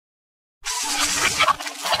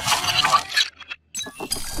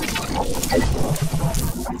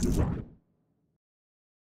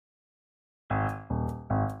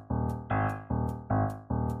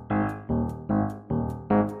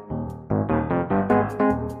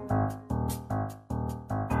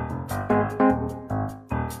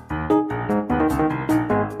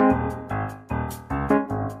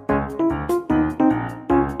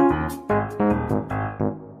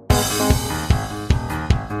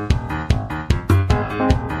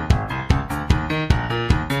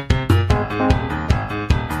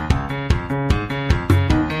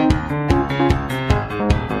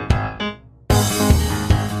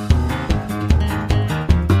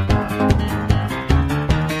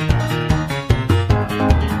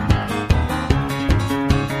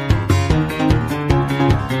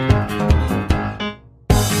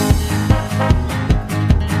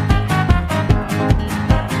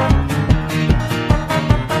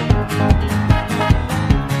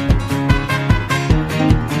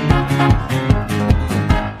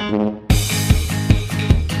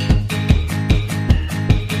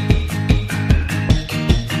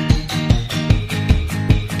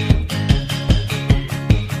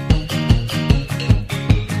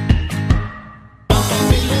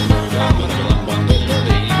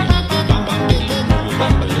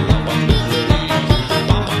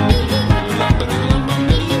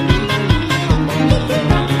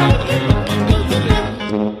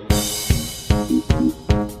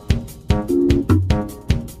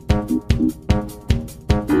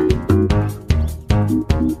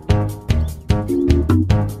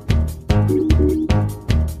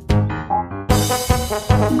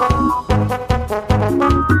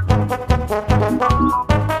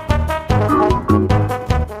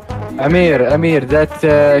Amir,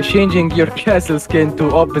 that changing your castle skin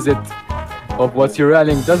to opposite of what you're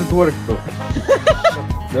running doesn't work, bro.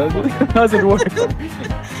 Doesn't work.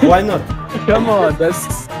 Why not? Come on,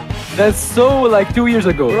 that's so like 2 years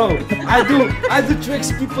ago. Bro, I do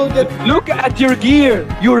tricks people get. Look at your gear.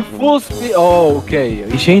 You're full speed. Oh, okay.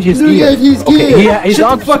 He changed his Look gear. at his gear. Okay, he's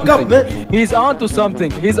Shut on the fuck up, man. He's onto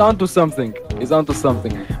something. He's onto something.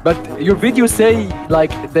 But your videos say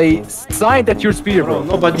like they signed at your spear, bro.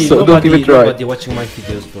 Nobody watching my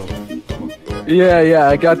videos, bro. Yeah,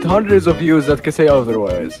 I got hundreds of views that can say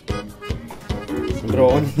otherwise.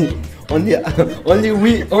 Bro, only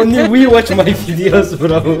we watch my videos,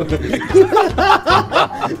 bro.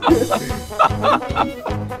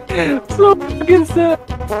 So fucking sad.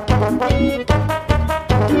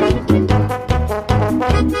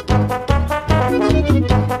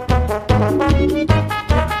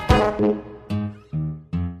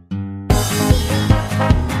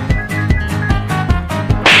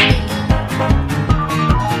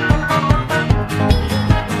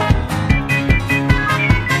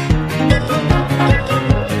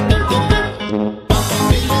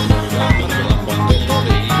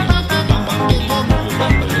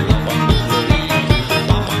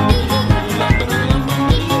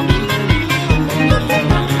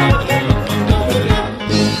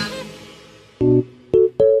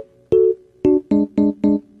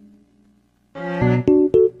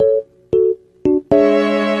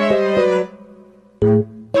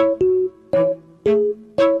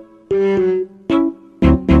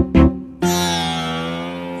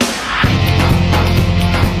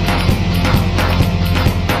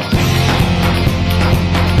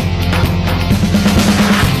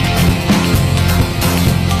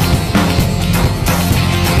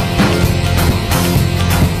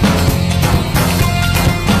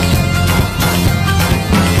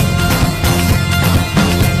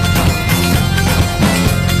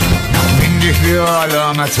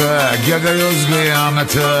 Alamete, gidiyoruz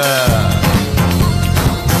kıyamete.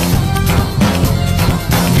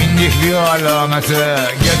 Bindik bir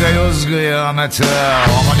alamete, gidiyoruz kıyamete.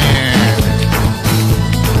 Amanin.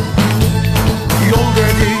 Yol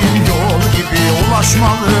dediğin yol gibi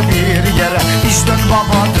ulaşmalı bir yere. Biz dön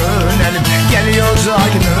baba dönelim, geliyoruz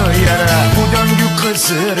aynı yere. Bu döngü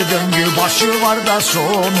kısır döngü, başı var da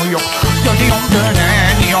sonu yok. Dönüyorum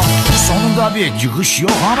döneniyorum, sonunda bir çıkış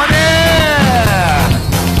yok. Amanin.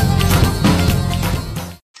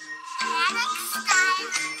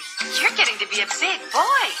 You're getting to be a big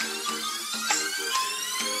boy.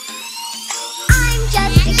 I'm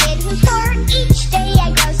just a kid who's bored. Each day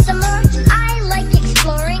I grow some more. I like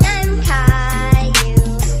exploring. I'm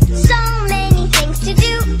Caillou. So many things to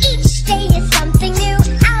do. Each day is something new.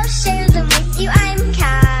 I'll share them with you. I'm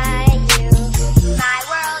Caillou. My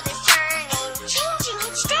world is turning, changing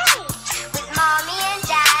each day. With mommy and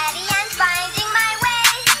daddy, I'm finding my way.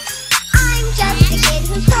 I'm just a kid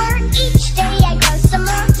who's bored. Each day I grow some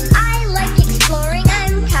more. I like exploring.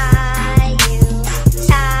 I'm Caillou.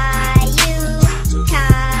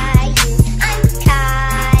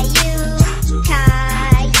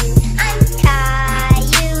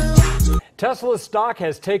 Tesla's stock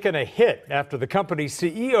has taken a hit after the company's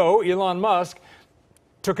CEO, Elon Musk,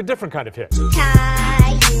 took a different kind of hit. Caillou,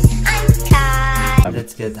 I'm Caillou.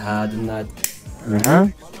 Let's get hard and not. You're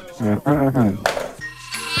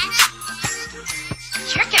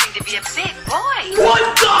getting to be a big boy.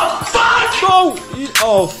 No!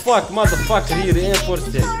 Oh fuck, motherfucker, he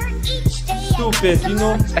reinforced it. Stupid, you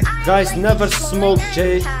know? Guys, never smoke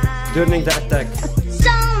Jay during the attack.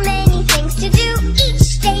 So many things to do.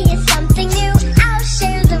 Each day is something new. I'll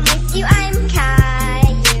share them with you. I'm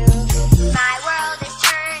Caillou. My world is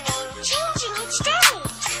turning, changing each day.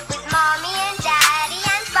 With mommy and daddy,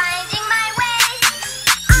 I'm finding my way.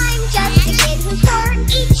 I'm just a kid who's bored.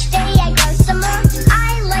 Each day I grow some more.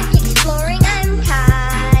 I like exploring. I'm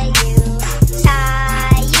Caillou.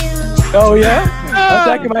 Caillou. Oh yeah?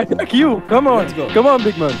 Attack him, I attack you. Come on. Let's go. Come on,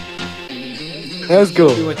 big man. Let's go.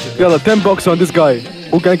 See what you got. Yalla, 10 bucks on this guy.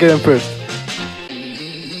 Who can get him first?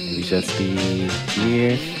 We just be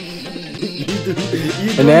here.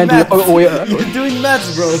 You're And then doing maths. yeah. You're doing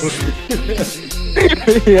maths, bro.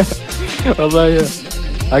 Yeah. Wallah,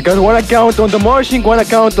 yeah. I got one account on the marching, one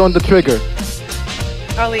account on the trigger.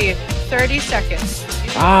 Ali, 30 seconds.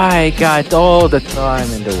 I got all the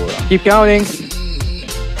time in the world. Keep counting.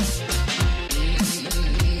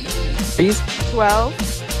 Please. 12,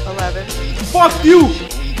 11. Fuck you!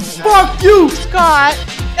 Fuck you! Scott!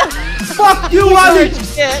 Fuck you, Ali!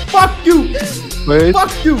 Shit. Fuck you! Wait.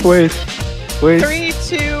 Fuck you! Wait. 3,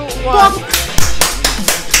 2, 1.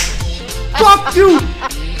 Fuck you!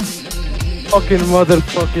 Fucking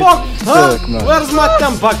motherfucking. Fuck! Huh? Fuck, man. Where's my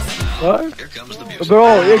 10 bucks? What?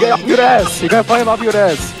 Bro, you get up your ass. You gotta find him up your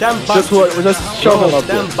ass. 10 bucks. Just shove him up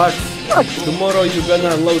there. 10 bucks. Tomorrow you're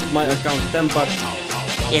gonna load my account. 10 bucks.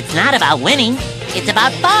 It's not about winning, it's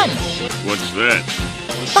about fun. What's that?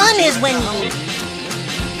 Fun is when...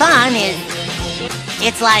 Fun is...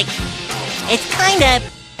 It's like... It's kinda...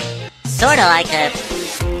 Sorta like a...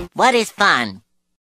 What is fun?